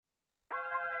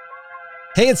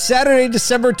Hey, it's Saturday,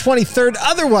 December 23rd,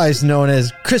 otherwise known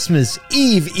as Christmas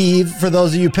Eve for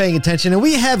those of you paying attention. And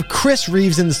we have Chris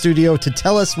Reeves in the studio to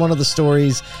tell us one of the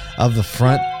stories of the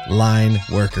frontline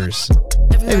workers.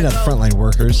 Maybe not the frontline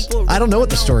workers. I don't know what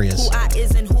the story is.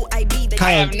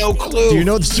 I have no clue. Do you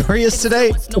know what the story is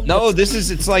today? No,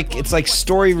 it's like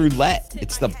story roulette.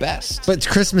 It's the best. But it's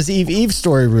Christmas Eve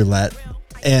story roulette.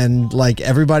 And like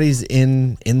everybody's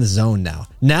in the zone now.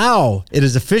 Now it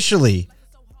is officially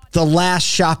the last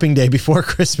shopping day before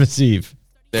Christmas Eve.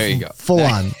 There you go. Full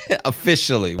on.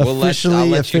 Officially. I'll let you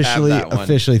have that one.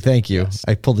 Officially. Thank you. Yes.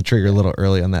 I pulled the trigger a little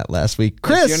early on that last week.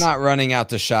 Chris. If you're not running out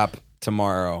to shop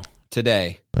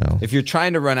today, well, if you're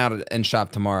trying to run out and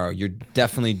shop tomorrow, you're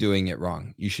definitely doing it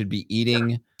wrong. You should be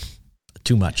eating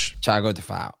too much. Chocolate to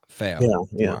fail.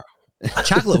 Yeah.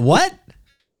 Chocolate what?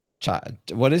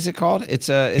 What is it called? That's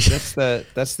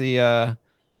the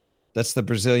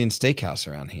Brazilian steakhouse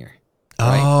around here.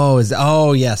 Right?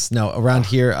 Oh yes. No, around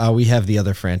here we have the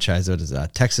other franchise. What is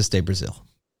Texas de Brazil?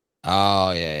 Oh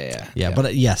yeah.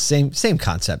 But same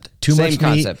concept. Too same much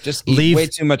concept. Meat, Just eat way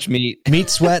too much meat.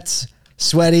 Meat sweats,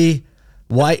 sweaty,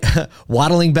 white,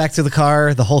 waddling back to the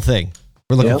car. The whole thing.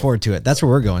 We're looking forward to it. That's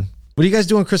where we're going. What are you guys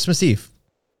doing Christmas Eve?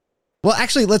 Well,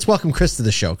 actually, let's welcome Chris to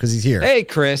the show because he's here. Hey,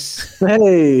 Chris.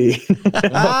 Hey.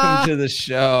 Welcome to the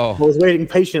show. I was waiting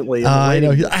patiently. I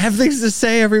know. I have things to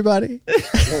say, everybody.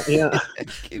 Yeah.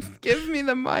 Give me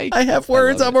the mic. I have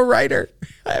words. I'm a writer.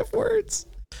 I have words.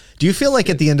 Do you feel like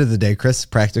at the end of the day, Chris,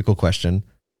 practical question,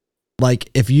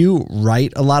 like if you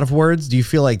write a lot of words, do you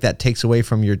feel like that takes away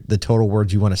from the total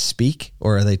words you want to speak,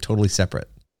 or are they totally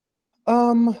separate?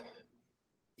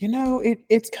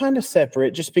 It's kind of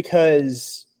separate just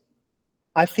because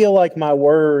I feel like my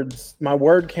word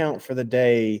count for the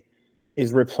day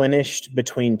is replenished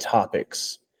between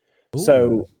topics. Ooh.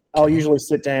 So I'll usually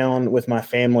sit down with my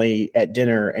family at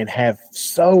dinner and have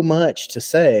so much to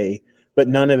say, but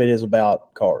none of it is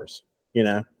about cars, you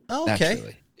know? Oh, okay.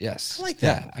 Naturally. Yes. I like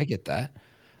that. Yeah, I get that.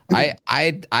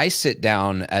 I sit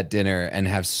down at dinner and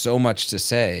have so much to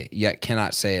say, yet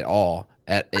cannot say it all.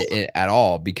 At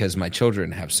all because my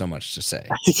children have so much to say.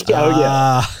 That's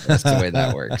the way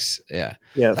that works. Yeah.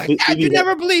 Like, Dad, you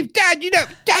never believe. Dad,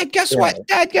 Dad, guess what?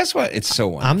 Dad, guess what? It's so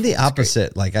wonderful. I'm the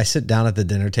opposite. Like I sit down at the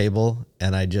dinner table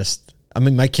and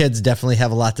my kids definitely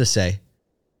have a lot to say,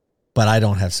 but I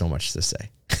don't have so much to say.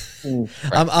 Right.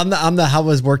 I'm the how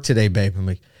was work today, babe? I'm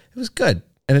like, it was good.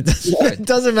 And it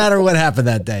doesn't matter what happened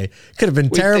that day. Could have been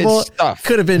terrible.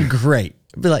 Could have been great.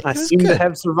 Be like, I seem to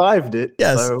have survived it.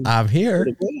 Yes, so I'm here.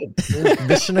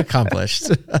 Mission accomplished.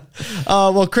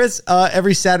 Well, Chris,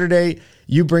 every Saturday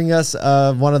you bring us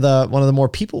one of the more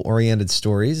people-oriented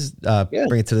stories.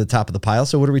 Bring it to the top of the pile.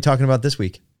 So what are we talking about this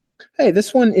week? Hey,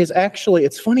 this one is actually,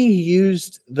 it's funny you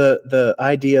used the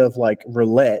idea of like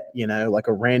roulette, like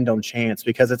a random chance,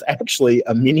 because it's actually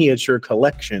a miniature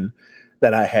collection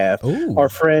that I have. Ooh. Our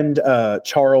friend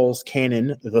Charles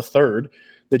Cannon III,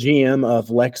 the GM of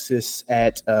Lexus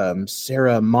at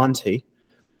Serramonte,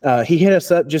 he hit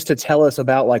us up just to tell us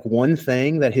about like one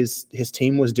thing that his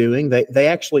team was doing. They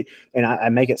actually, and I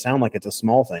make it sound like it's a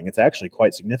small thing. It's actually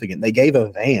quite significant. They gave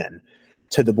a van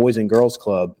to the Boys and Girls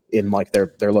Club in like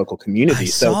their local community. I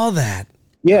saw that.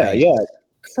 Yeah, yeah.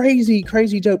 Crazy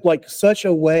dope. Like such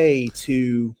a way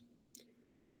to,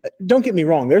 don't get me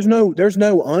wrong, there's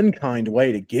no unkind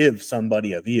way to give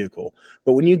somebody a vehicle.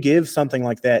 But when you give something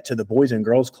like that to the Boys and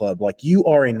Girls Club, like you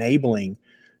are enabling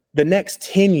the next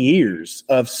 10 years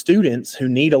of students who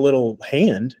need a little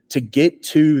hand to get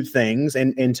to things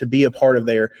and to be a part of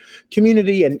their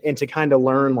community and to kind of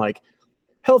learn like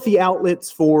healthy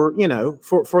outlets for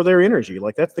their energy.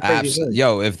 Like that's the crazy thing.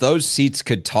 Yo, if those seats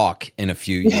could talk in a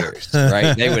few years,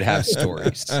 right? They would have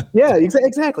stories. Yeah,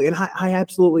 exactly. And I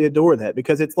absolutely adore that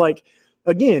because it's like,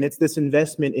 again, it's this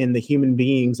investment in the human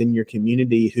beings in your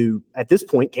community who at this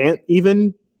point can't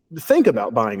even think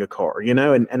about buying a car, and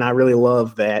I really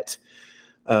love that.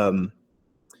 I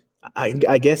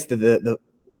guess the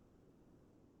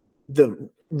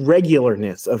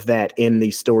regularness of that in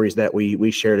these stories that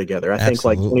we share together. I think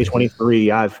like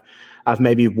 2023, I've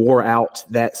maybe wore out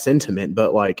that sentiment,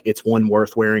 but like it's one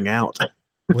worth wearing out.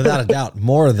 Without a doubt.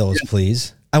 More of those,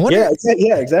 please. I wonder.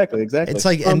 Yeah, exactly. It's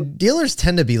like, and dealers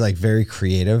tend to be like very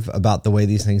creative about the way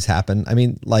these things happen. I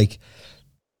mean, like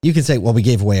you can say, well, we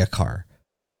gave away a car,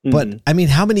 but I mean,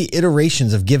 how many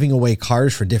iterations of giving away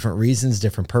cars for different reasons,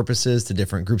 different purposes to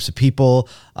different groups of people,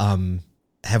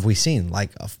 have we seen? Like,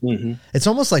 it's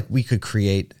almost like we could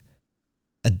create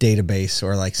a database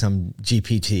or like some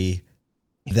GPT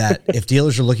that if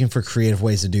dealers are looking for creative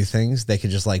ways to do things, they could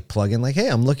just like plug in like, hey,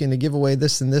 I'm looking to give away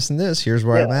this and this and this. Here's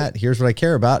where I'm at. Here's what I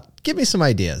care about. Give me some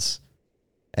ideas.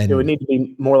 And it would need to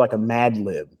be more like a Mad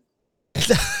Lib.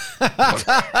 Yes,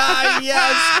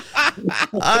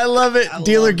 I love it.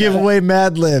 Dealer giveaway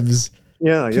Mad Libs.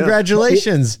 Yeah,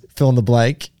 Congratulations, fill in the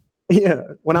blank. Yeah,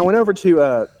 when I went over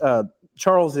to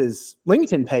Charles's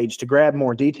LinkedIn page to grab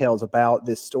more details about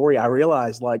this story, I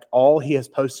realized like all he has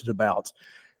posted about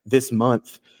this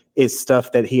month is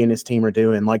stuff that he and his team are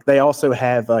doing. Like they also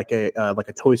have like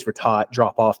a Toys for Tot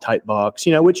drop off type box,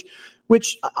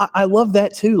 which I love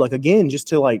that too. Like again, just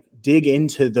to like dig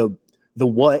into the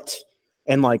what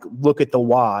and like look at the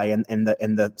why and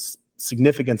the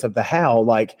significance of the how.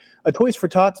 Like a Toys for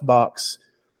Tots box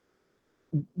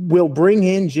will bring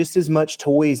in just as much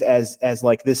toys as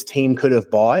like this team could have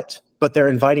bought, but they're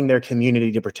inviting their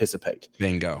community to participate.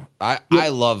 Bingo. I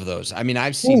love those. I mean,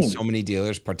 I've seen so many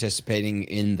dealers participating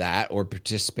in that or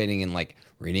participating in like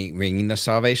ringing the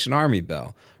Salvation Army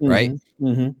bell, right?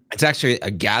 Mm-hmm. It's actually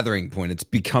a gathering point. It's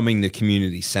becoming the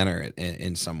community center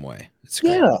in some way. It's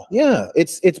great. Yeah.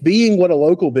 It's being what a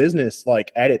local business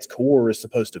like at its core is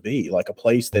supposed to be, like a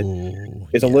place that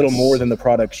is a little more than the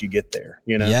products you get there,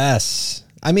 Yes.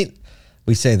 I mean,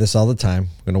 we say this all the time.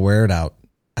 We're going to wear it out.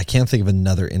 I can't think of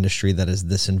another industry that is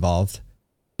this involved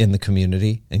in the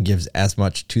community and gives as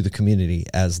much to the community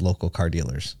as local car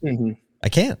dealers. Mm-hmm. I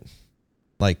can't.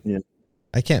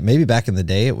 I can't. Maybe back in the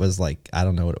day it was like, I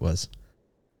don't know what it was.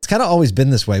 It's kind of always been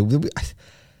this way.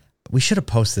 We should have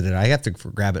posted it. I have to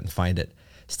grab it and find it.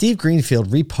 Steve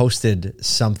Greenfield reposted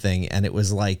something and it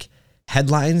was like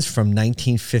headlines from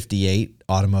 1958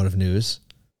 Automotive News.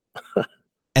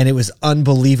 And it was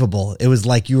unbelievable. It was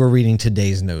like you were reading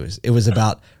today's news. It was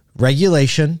about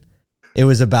regulation. It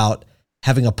was about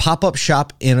having a pop-up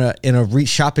shop in a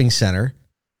shopping center.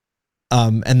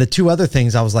 And the two other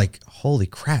things, I was like, holy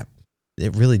crap.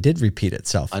 It really did repeat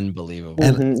itself. Unbelievable.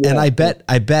 And I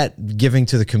bet giving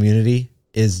to the community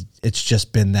it's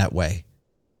just been that way.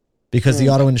 Because the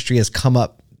auto industry has come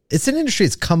up. It's an industry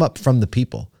that's come up from the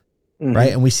people. Mm-hmm.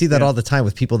 Right. And we see that all the time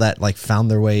with people that like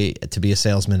found their way to be a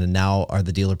salesman and now are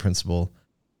the dealer principal.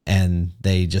 And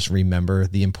they just remember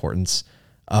the importance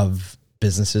of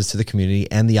businesses to the community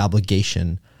and the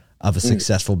obligation of a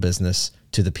successful business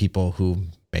to the people who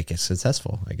make it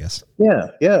successful, I guess.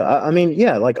 Yeah. I mean,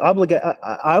 like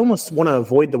I almost want to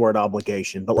avoid the word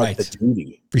obligation, but like the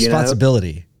duty.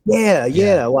 Responsibility.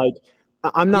 Yeah. Like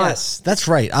I'm not. Yes, that's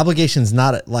right. Obligation's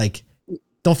not like,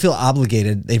 don't feel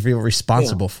obligated. They feel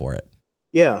responsible for it.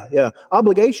 Yeah.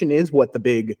 Obligation is what the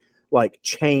big like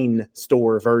chain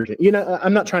store version.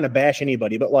 I'm not trying to bash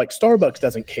anybody, but like Starbucks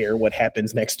doesn't care what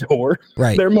happens next door.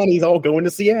 Right. Their money's all going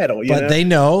to Seattle. But they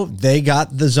know they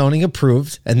got the zoning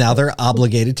approved and now they're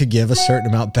obligated to give a certain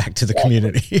amount back to the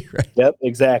community. Right? Yep,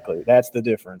 exactly. That's the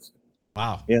difference.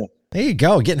 Wow. Yeah. There you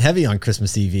go. Getting heavy on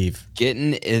Christmas Eve.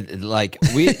 Getting it like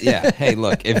hey,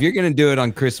 look, if you're going to do it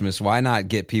on Christmas, why not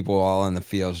get people all in the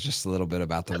fields just a little bit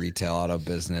about the retail auto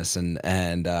business? I'm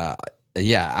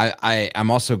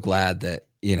also glad that,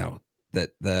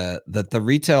 that the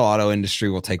retail auto industry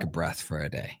will take a breath for a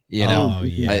day,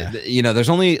 there's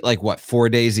only like 4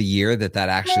 days a year that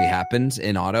actually happens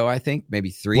in auto. I think maybe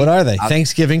 3. What are they?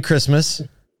 Thanksgiving, Christmas,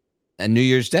 and New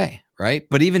Year's Day. Right.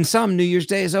 But even some New Year's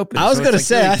Day is open. I was going to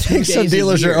say, I think some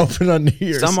dealers are open on New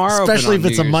Year's. Some are especially if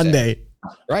it's a Monday.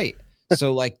 Right.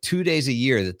 So like 2 days a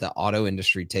year that the auto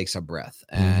industry takes a breath.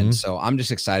 And so I'm just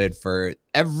excited for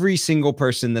every single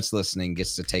person that's listening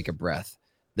gets to take a breath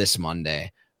this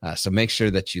Monday. So make sure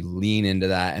that you lean into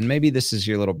that. And maybe this is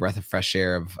your little breath of fresh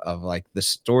air of like the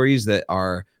stories that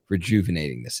are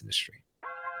rejuvenating this industry.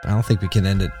 I don't think we can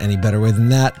end it any better way than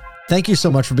that. Thank you so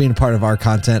much for being a part of our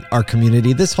content, our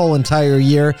community, this whole entire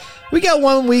year. We got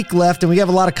 1 week left and we have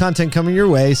a lot of content coming your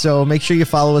way. So make sure you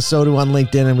follow us, Sodu, on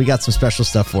LinkedIn, and we got some special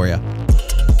stuff for you.